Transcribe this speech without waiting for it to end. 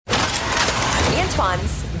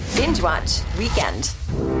Antoine's Binge Watch Weekend.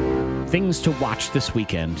 Things to watch this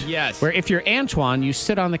weekend. Yes. Where if you're Antoine, you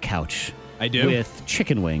sit on the couch. I do. With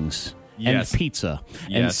chicken wings Yes. and pizza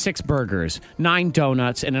and Yes. 6 burgers, 9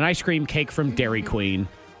 donuts, and an ice cream cake from Dairy Queen.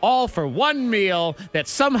 All for one meal that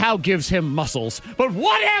somehow gives him muscles. But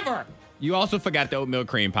whatever! You also forgot the oatmeal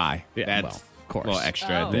cream pie. Yeah, That's well, of course. a little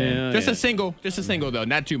extra. Oh. Then. Yeah, just yeah. a single though.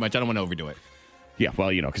 Not too much. I don't want to overdo it. Yeah, well,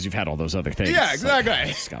 because you've had all those other things. Yeah, exactly.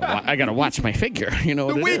 I got to watch my figure. You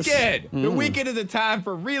know The what it is. weekend. The weekend is a time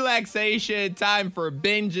for relaxation, time for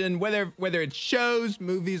binging, whether it's shows,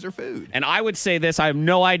 movies, or food. And I would say this, I have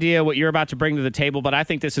no idea what you're about to bring to the table, but I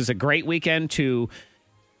think this is a great weekend to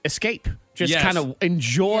escape. Just Yes. kind of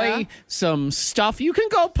enjoy some stuff. You can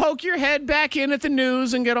go poke your head back in at the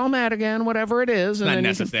news and get all mad again, whatever it is. And Not then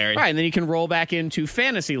necessary. Right, and then you can roll back into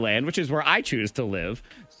Fantasyland, which is where I choose to live.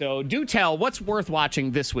 So do tell, what's worth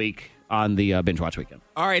watching this week on the Binge Watch Weekend?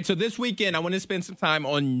 All right, so this weekend I want to spend some time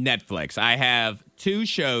on Netflix. I have 2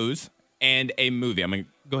 shows and a movie. I'm going to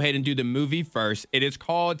go ahead and do the movie first. It is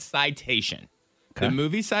called Citation. Okay. The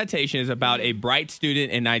movie Citation is about a bright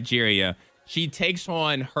student in Nigeria. She takes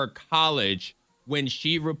on her college when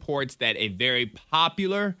she reports that a very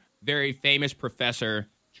popular, very famous professor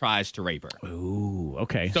tries to rape her. Ooh,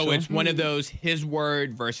 okay. So it's one of those his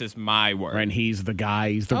word versus my word. And he's the guy,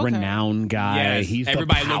 he's the Okay. renowned guy. Yes, He's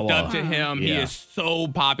everybody the power. looked up to him. He Yeah. is so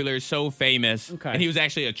popular, so famous. Okay. And he was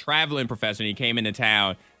actually a traveling professor, and he came into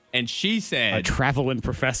town. And she A said, traveling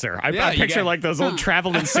professor. I Yeah, you picture got- like those old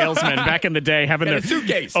traveling salesmen back in the day having Got their a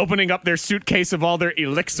suitcase. opening up their suitcase of all their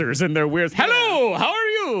elixirs and their weird. Hello, how are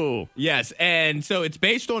you? yes. And so it's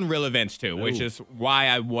based on real events, too, which Ooh. is why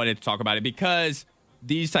I wanted to talk about it, because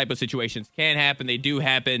these type of situations can happen. They do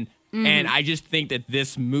happen. And I just think that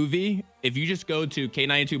this movie, if you just go to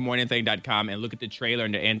K92morningthing.com and look at the trailer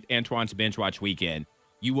and the Antoine's Binge Watch Weekend,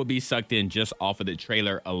 you will be sucked in just off of the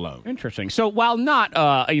trailer alone. Interesting. So while not,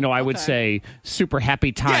 I would say super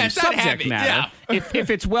happy time Yeah, it's not subject happy, matter, yeah. if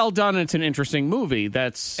it's well done and it's an interesting movie,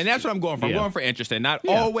 that's And that's what I'm going for. Yeah. I'm going for interesting. Not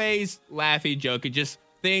Yeah. always laughy, jokey, just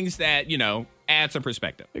things that, add some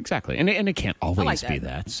perspective. exactly, and it can't always that. be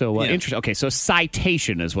that. So Yeah. interesting. Okay, so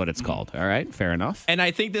Citation is what it's called. All right, fair enough. And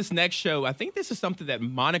I think this next show, this is something that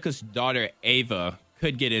Monica's daughter, Ava,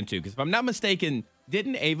 could get into. Because if I'm not mistaken,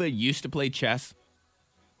 didn't Ava used to play chess?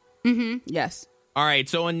 Yes. All right,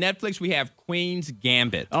 so on Netflix, we have Queen's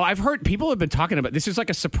Gambit. Oh, I've heard people have been talking about this. Is like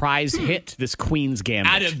a surprise hit. This Queen's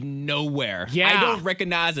Gambit. Out of nowhere. Yeah. I don't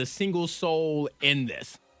recognize a single soul in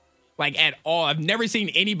this. Like, at all. I've never seen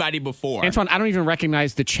anybody before. Antoine, I don't even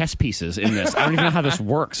recognize the chess pieces in this. I don't even know how this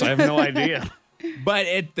works. I have no idea. But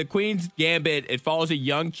at the Queen's Gambit, it follows a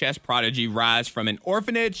young chess prodigy rise from an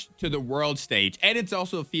orphanage to the world stage. And it's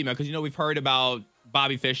also a female, because, we've heard about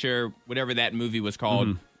Bobby Fischer, whatever that movie was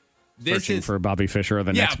called. This Searching is for Bobby Fischer or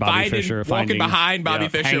the Yeah, next Bobby finding- Fischer. walking behind Bobby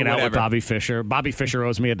Fischer, Hanging out with whatever. Bobby Fischer. Bobby Fischer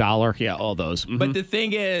owes me $1. Yeah, all those. Mhm. But the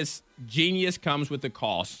thing is, genius comes with the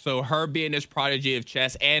cost. So her being this prodigy of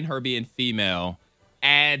chess and her being female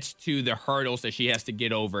adds to the hurdles that she has to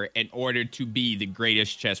get over in order to be the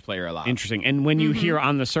greatest chess player alive. Interesting. And when you hear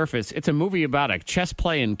on the surface, it's a movie about a chess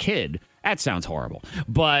playing kid. That sounds horrible.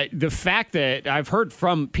 But the fact that I've heard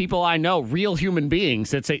from people I know, real human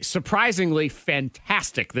beings, that say surprisingly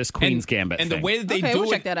fantastic, this Queen's Gambit and thing. the way that they Okay, do we'll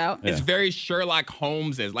it, check that out. it's very Sherlock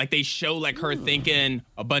Holmes-is. Like, they show like her thinking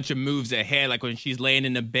a bunch of moves ahead, like when she's laying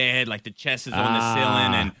in the bed, like the chess is on the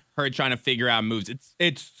ceiling, and her trying to figure out moves.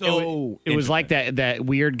 It's so. It was like that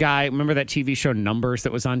weird guy. Remember that TV show Numbers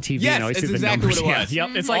that was on TV? Yes, You always it's see the exactly numbers. what it was. Yeah,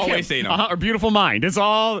 yep, it's like Always him. seen him. Or Beautiful Mind. It's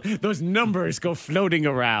all those numbers go floating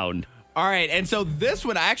around. All right, and so this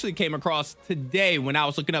one I actually came across today when I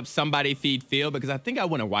was looking up Somebody Feed Phil, because I think I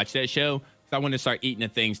want to watch that show, because I want to start eating the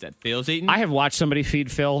things that Phil's eating. I have watched Somebody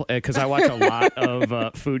Feed Phil because I watch a lot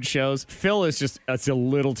of food shows. Phil is it's a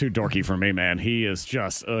little too dorky for me, man. He is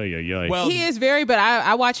just, well, He is very, but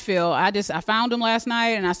I watch Phil. I found him last night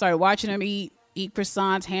and I started watching him eat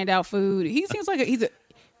croissants, hand out food. He seems like he's a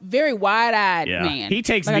very wide-eyed man. He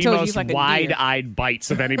takes Like I the told you, most he's like a deer. wide-eyed bites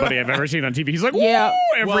of anybody I've ever seen on TV. He's like, Yeah. woo,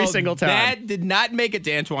 every well, single time. That did not make it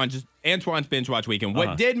to Antoine's Binge Watch Weekend.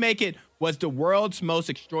 What did make it was the world's most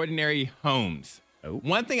extraordinary homes. Oh.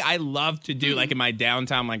 One thing I love to do, like in my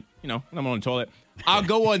downtime, like, when I'm on the toilet, I'll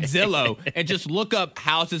go on Zillow and just look up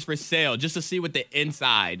houses for sale just to see what the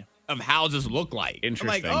inside of houses look like.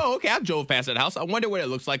 Interesting. I'm like, oh, okay, I drove past that house. I wonder what it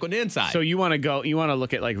looks like on the inside. So you want to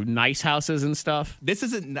look at like nice houses and stuff? This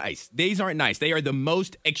isn't nice. These aren't nice. They are the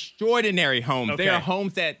most extraordinary homes. They Okay. are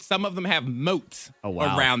homes that some of them have moats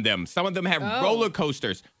wow. around them. Some of them have roller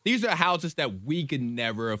coasters. These are houses that we could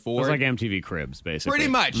never afford. It's like MTV Cribs, basically.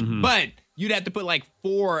 Pretty much. But you'd have to put like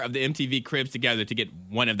 4 of the MTV cribs together to get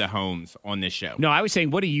one of the homes on this show. No, I was saying,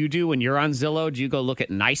 what do you do when you're on Zillow? Do you go look at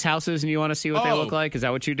nice houses and you want to see what they look like? Is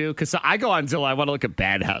that what you do? Because I go on Zillow, I want to look at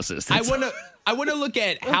bad houses. I want to look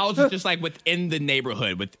at houses just like within the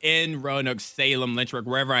neighborhood, within Roanoke, Salem, Lynchburg,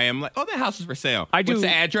 wherever I am. Like, oh, that house is for sale. What's the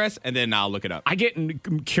address? And then I'll look it up. I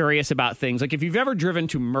get curious about things. Like if you've ever driven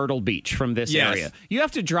to Myrtle Beach from this area, you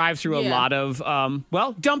have to drive through a lot of,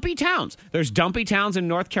 dumpy towns. There's dumpy towns in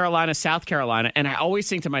North Carolina, South Carolina. And I always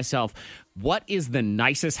think to myself, what is the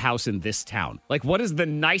nicest house in this town? Like, what does the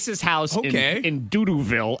nicest house in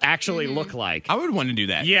Doodooeville actually look like? I would want to do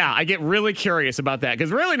that. Yeah, I get really curious about that because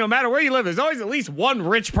really, no matter where you live, there's always at least one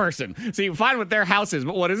rich person. So you find what their house is,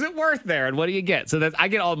 but what is it worth there, and what do you get? So that I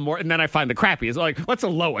get all more, and then I find the crappiest. Like, what's the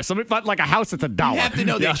lowest? Let me find like a house that's $1. You have to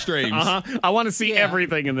know the extremes. I want to see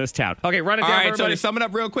everything in this town. Okay, run it down. All right, for so everybody. to sum it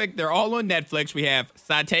up real quick, they're all on Netflix. We have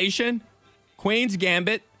Citation, Queen's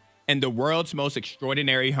Gambit, and The World's Most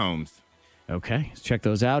Extraordinary Homes. Okay, let's check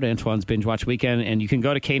those out. Antoine's Binge Watch Weekend. And you can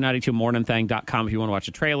go to K92morningthing.com if you want to watch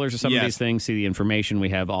the trailers or some of these things, see the information. We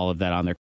have all of that on there.